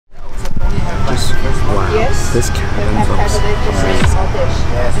This cabin looks amazing.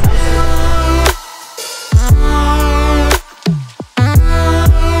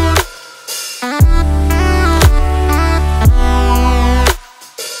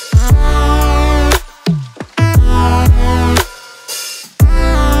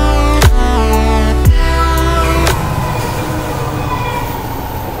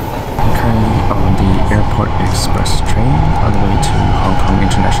 Express train on the way to Hong Kong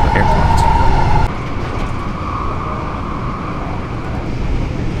International Airport.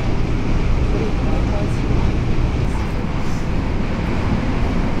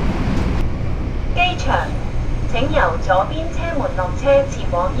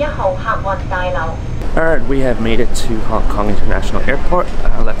 Alright, we have made it to Hong Kong International Airport.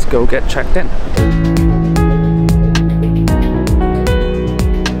 Let's go get checked in.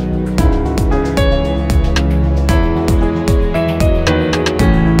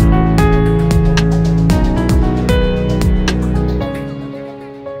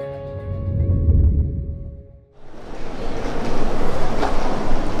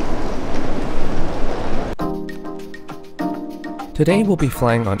 Today we'll be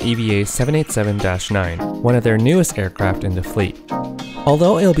flying on EVA 787-9, one of their newest aircraft in the fleet.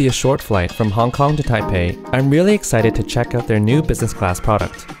 Although it'll be a short flight from Hong Kong to Taipei, I'm really excited to check out their new business class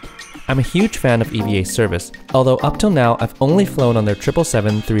product. I'm a huge fan of EVA's service, although up till now I've only flown on their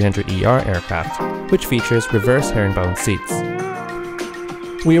 777-300ER aircraft, which features reverse herringbone seats.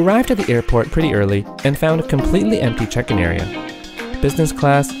 We arrived at the airport pretty early and found a completely empty check-in area. Business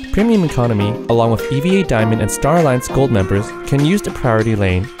class, premium economy, along with EVA Diamond and Star Alliance Gold members can use the priority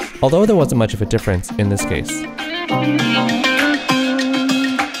lane, although there wasn't much of a difference in this case.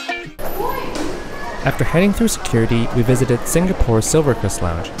 After heading through security, we visited Singapore's Silvercrest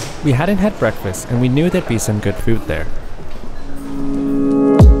Lounge. We hadn't had breakfast and we knew there'd be some good food there.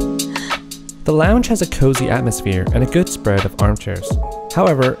 The lounge has a cozy atmosphere and a good spread of armchairs.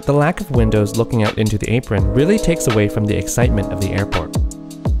 However, the lack of windows looking out into the apron really takes away from the excitement of the airport.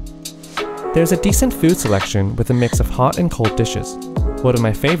 There's a decent food selection with a mix of hot and cold dishes. One of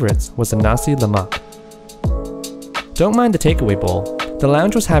my favorites was the nasi lemak. Don't mind the takeaway bowl. The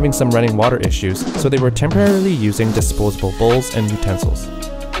lounge was having some running water issues, so they were temporarily using disposable bowls and utensils.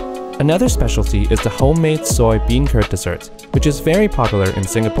 Another specialty is the homemade soy bean curd dessert, which is very popular in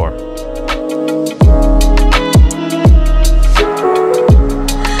Singapore.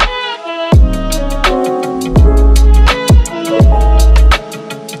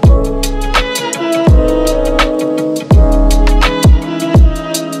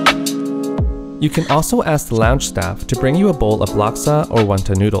 You can also ask the lounge staff to bring you a bowl of laksa or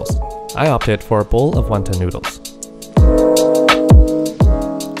wonton noodles. I opted for a bowl of wonton noodles.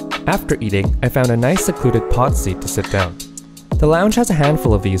 After eating, I found a nice secluded pod seat to sit down. The lounge has a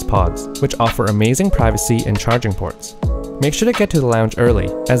handful of these pods, which offer amazing privacy and charging ports. Make sure to get to the lounge early,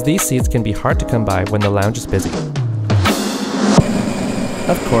 as these seats can be hard to come by when the lounge is busy.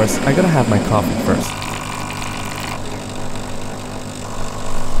 Of course, I gotta have my coffee first.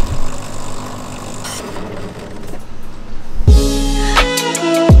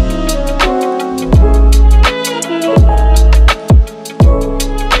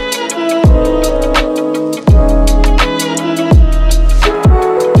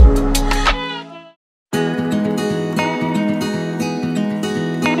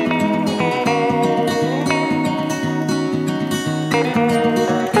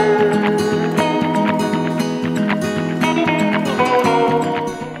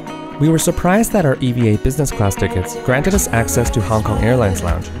 We were surprised that our EVA business class tickets granted us access to Hong Kong Airlines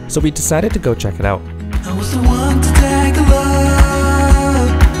Lounge, so we decided to go check it out. I was the one to tag along.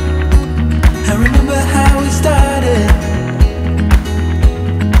 I remember how it started,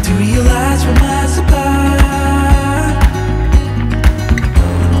 to realize we're miles apart.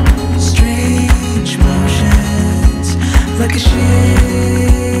 Strange motions, like a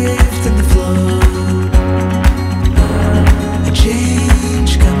shift in the flow. A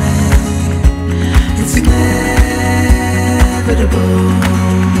change coming, it's inevitable.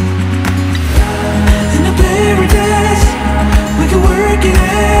 In a paradise, we can work it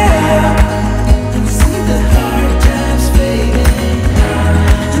out and see the hard times fading.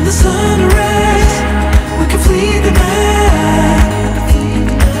 In the sunrise, we can flee the night.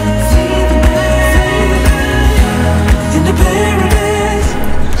 In a paradise.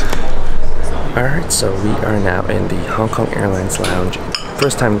 Alright, so we are now in the Hong Kong Airlines Lounge.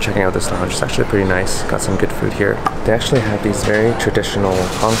 First time checking out this lounge. It's actually pretty nice. Got some good food here. They actually have these very traditional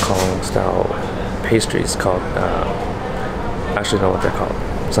Hong Kong style pastries called, I actually know what they're called.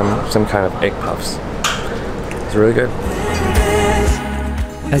 Some kind of egg puffs. It's really good.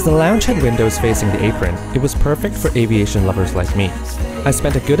 As the lounge had windows facing the apron, it was perfect for aviation lovers like me. I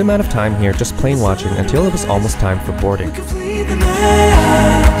spent a good amount of time here just plane watching until it was almost time for boarding. Flee the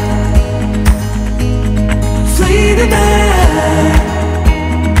night. Flee the night.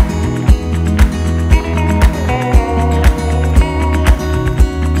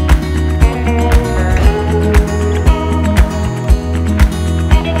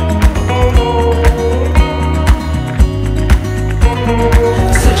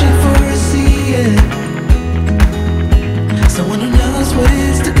 Searching for a seeing, someone who knows what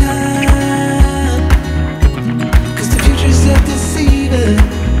is to come. 'Cause the future's so deceiving.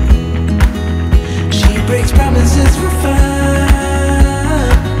 She breaks promises for fun.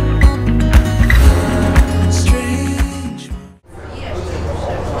 Strange.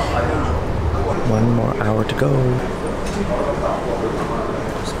 1 more hour to go.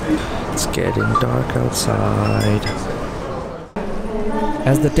 It's getting dark outside.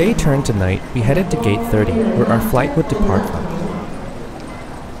 As the day turned to night, we headed to gate 30, where our flight would depart from.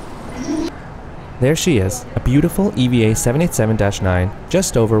 There she is, a beautiful EVA 787-9,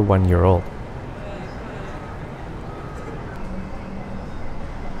 just over 1 year old.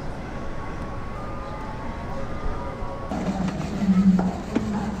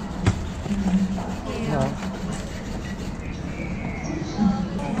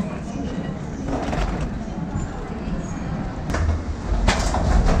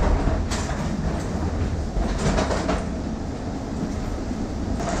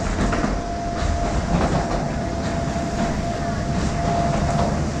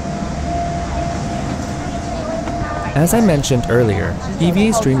 As I mentioned earlier,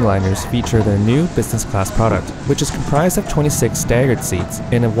 EVA Streamliners feature their new business class product, which is comprised of 26 staggered seats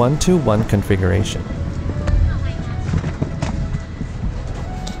in a 1-to-1 configuration.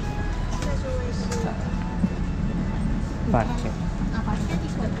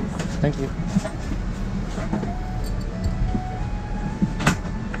 Thank you.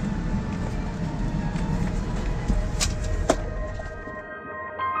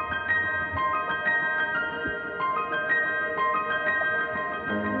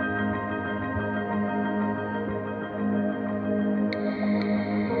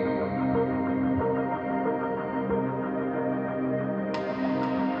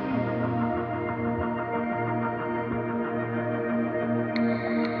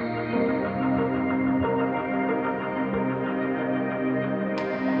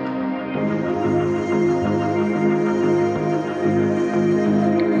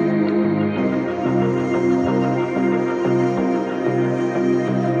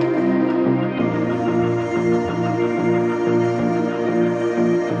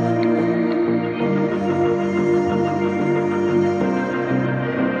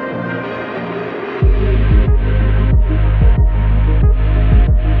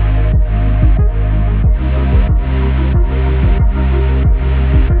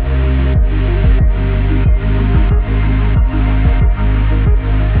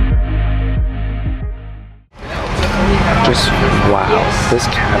 Wow, this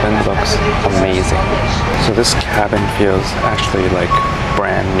cabin looks amazing. So this cabin feels actually like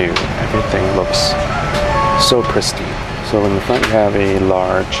brand new. Everything looks so pristine. So in the front you have a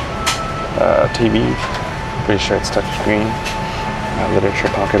large TV. Pretty sure it's touchscreen. Literature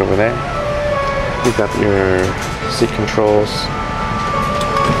pocket over there. You've got your seat controls,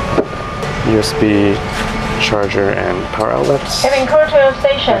 USB charger and power outlets,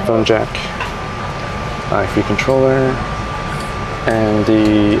 headphone jack, iFree controller, and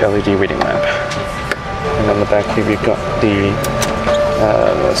the LED reading lamp. And on the back here we've got the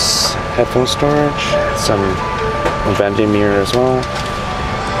headphone storage, some vanity mirror as well.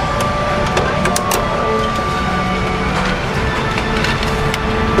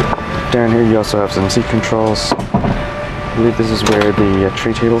 Down here you also have some seat controls. I believe this is where the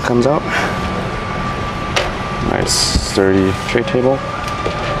tray table comes out. Nice sturdy tray table.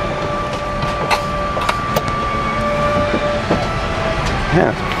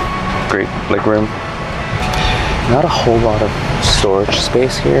 Yeah, great legroom. Not a whole lot of storage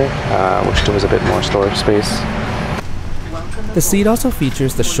space here. Wish there was a bit more storage space. The seat also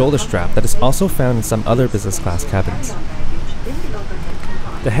features the shoulder strap that is also found in some other business class cabins.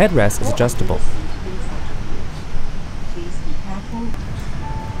 The headrest is adjustable.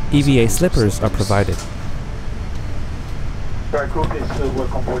 EVA slippers are provided.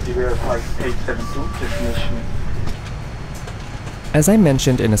 As I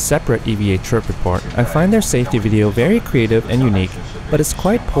mentioned in a separate EVA trip report, I find their safety video very creative and unique, but it's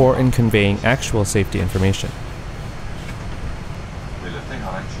quite poor in conveying actual safety information.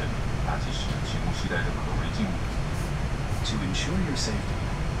 To ensure your safety,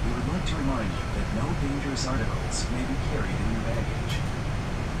 remind you that no dangerous articles may be carried in your baggage.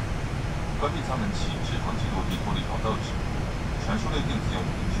 关闭舱门启至航机落地脱离跑道时，传输类电子用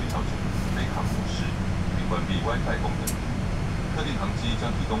品需调整飞行模式，并关闭 Wi-Fi 功能。特定航机将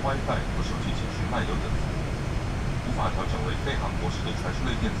提供 Wi-Fi 或手机简讯漫游等服务。无法调整为飞行模式的传输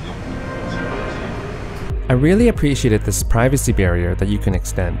类电子用品只能接。I really appreciated this privacy barrier that you can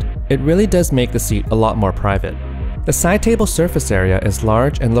extend. It really does make the seat a lot more private. The side table surface area is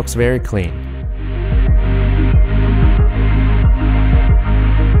large and looks very clean.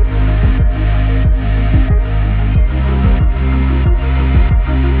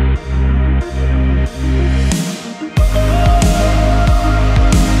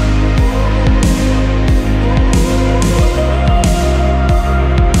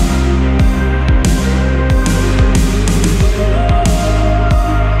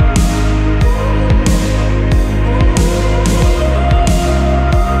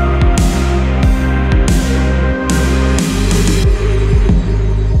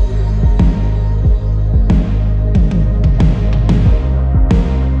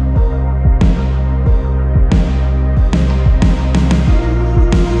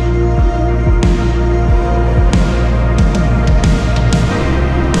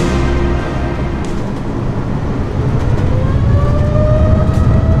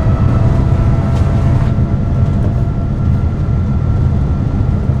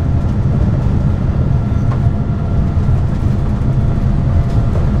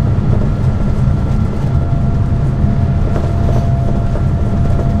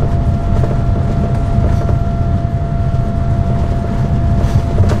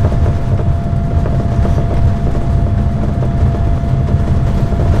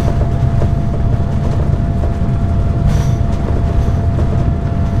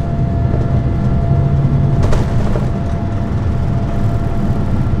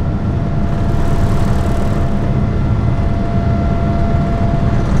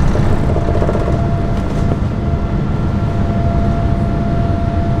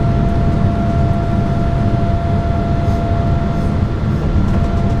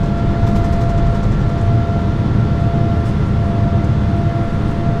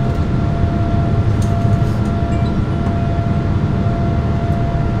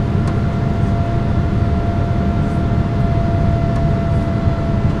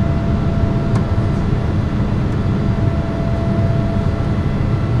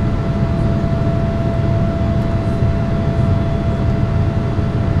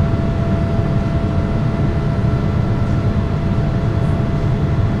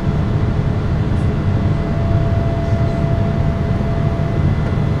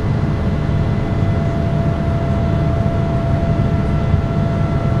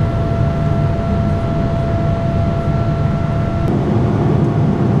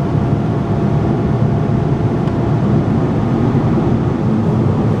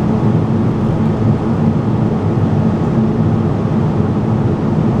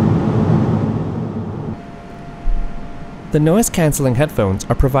 The noise-cancelling headphones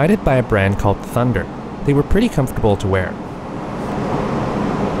are provided by a brand called Thunder. They were pretty comfortable to wear.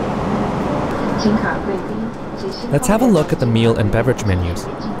 Let's have a look at the meal and beverage menus.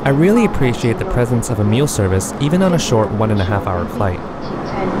 I really appreciate the presence of a meal service even on a short 1.5 hour flight.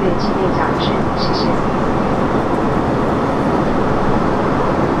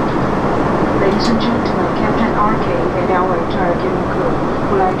 Ladies and gentlemen, Captain RK and our entire cabin crew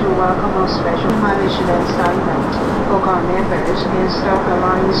would like to welcome our special mileage and style event for car members and Star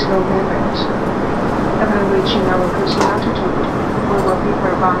Alliance crew members. Upon reaching our cruising altitude, we will be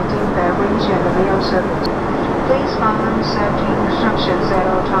providing beverage and meal service. Please follow safety instructions at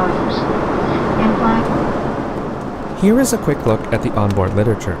all times. In flight. Here is a quick look at the onboard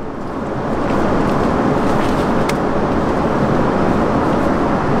literature.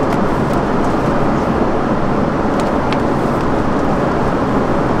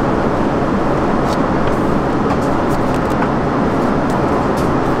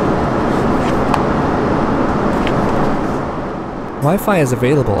 Wi-Fi is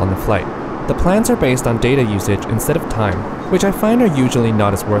available on the flight. The plans are based on data usage instead of time, which I find are usually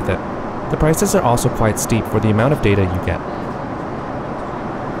not as worth it. The prices are also quite steep for the amount of data you get.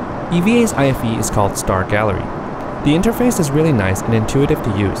 EVA's IFE is called Star Gallery. The interface is really nice and intuitive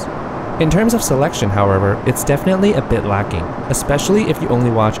to use. In terms of selection, however, it's definitely a bit lacking, especially if you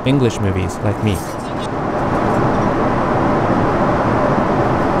only watch English movies like me.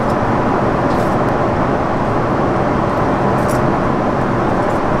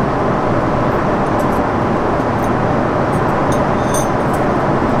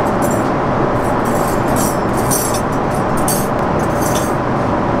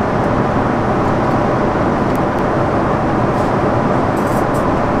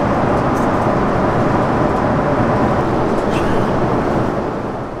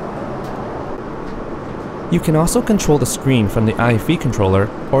 You can also control the screen from the IFE controller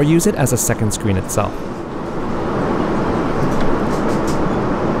or use it as a second screen itself.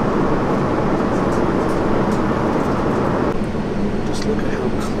 Just look at how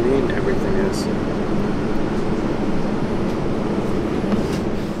clean everything is.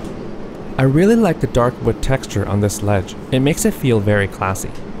 I really like the dark wood texture on this ledge. It makes it feel very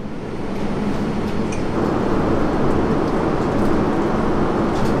classy.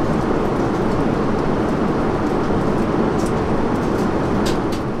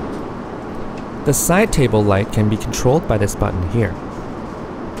 The side table light can be controlled by this button here.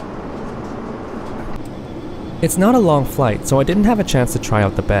 It's not a long flight, so I didn't have a chance to try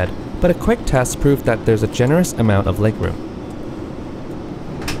out the bed, but a quick test proved that there's a generous amount of legroom.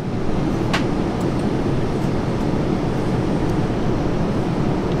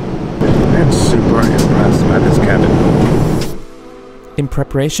 I'm super impressed by this cabin. In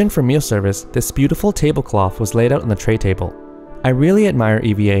preparation for meal service, this beautiful tablecloth was laid out on the tray table. I really admire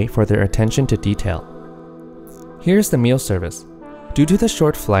EVA for their attention to detail. Here's the meal service. Due to the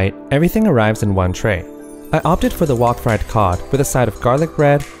short flight, everything arrives in one tray. I opted for the wok-fried cod with a side of garlic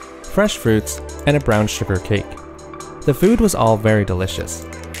bread, fresh fruits, and a brown sugar cake. The food was all very delicious.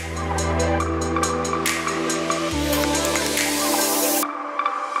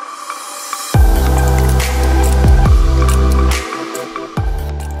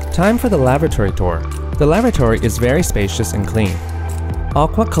 Time for the lavatory tour. The lavatory is very spacious and clean.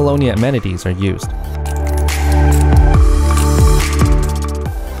 Aqua Colonia amenities are used.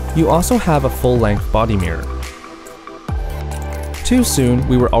 You also have a full-length body mirror. Too soon,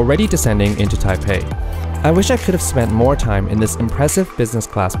 we were already descending into Taipei. I wish I could have spent more time in this impressive business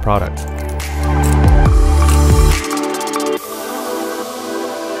class product.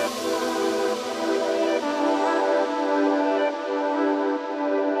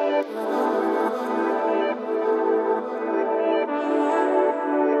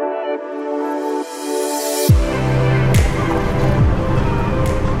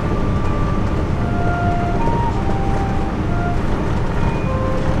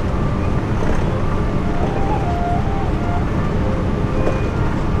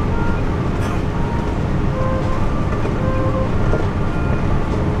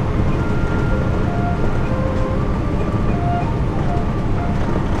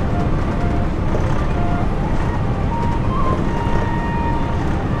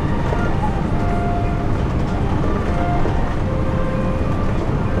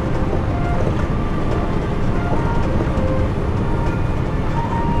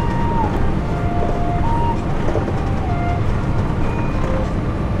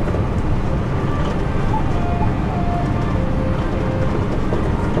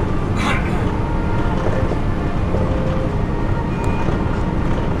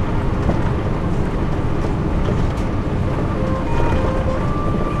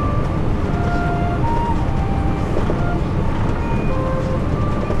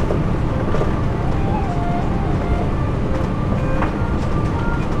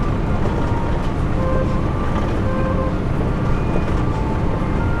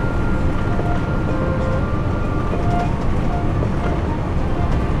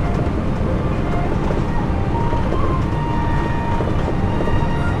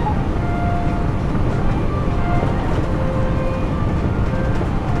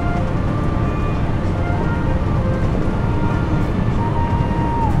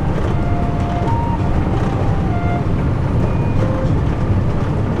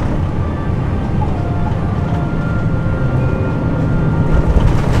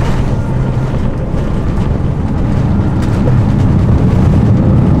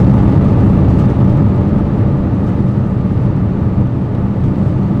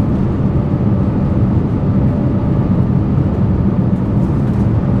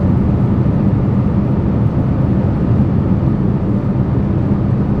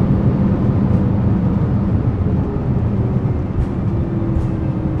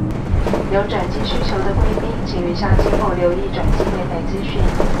有转机需求的贵宾，请于下机后留意转机柜台资讯。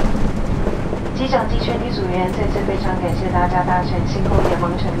机长及全体组员再次非常感谢大家搭乘星空联盟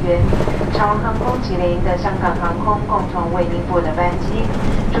成员长荣航空及联营的香港航空共同为您拨的班机，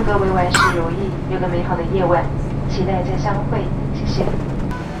祝各位万事如意，有个美好的夜晚，期待再相会，谢谢。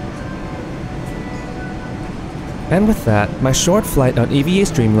And with that, my short flight on EVA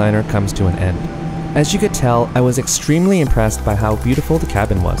Streamliner comes to an end. As you could tell, I was extremely impressed by how beautiful the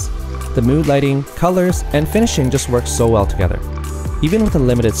cabin was. The mood lighting, colors, and finishing just worked so well together. Even with a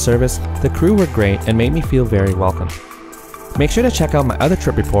limited service, the crew were great and made me feel very welcome. Make sure to check out my other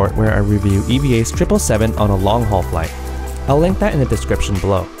trip report where I review EVA's 777 on a long-haul flight. I'll link that in the description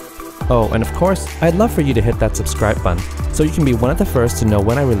below. Oh, and of course, I'd love for you to hit that subscribe button so you can be one of the first to know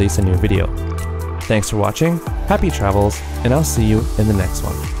when I release a new video. Thanks for watching, happy travels, and I'll see you in the next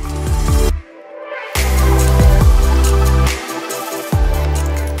one.